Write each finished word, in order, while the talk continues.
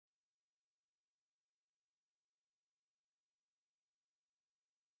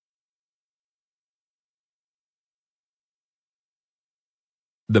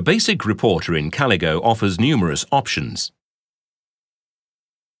The basic reporter in Caligo offers numerous options.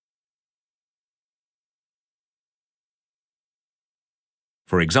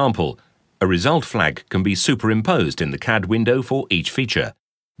 For example, a result flag can be superimposed in the CAD window for each feature.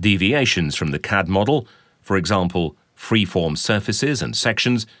 Deviations from the CAD model, for example, freeform surfaces and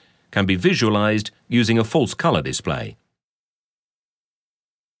sections, can be visualized using a false color display.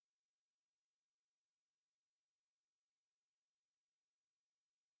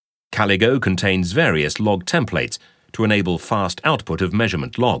 Caligo contains various log templates to enable fast output of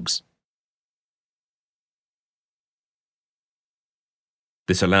measurement logs.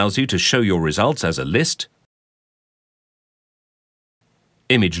 This allows you to show your results as a list,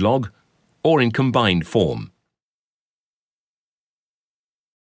 image log, or in combined form.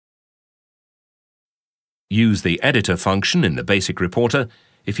 Use the editor function in the basic reporter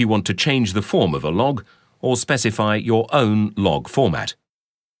if you want to change the form of a log or specify your own log format.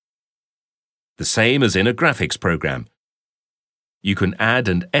 The same as in a graphics program. You can add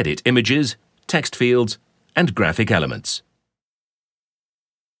and edit images, text fields, and graphic elements.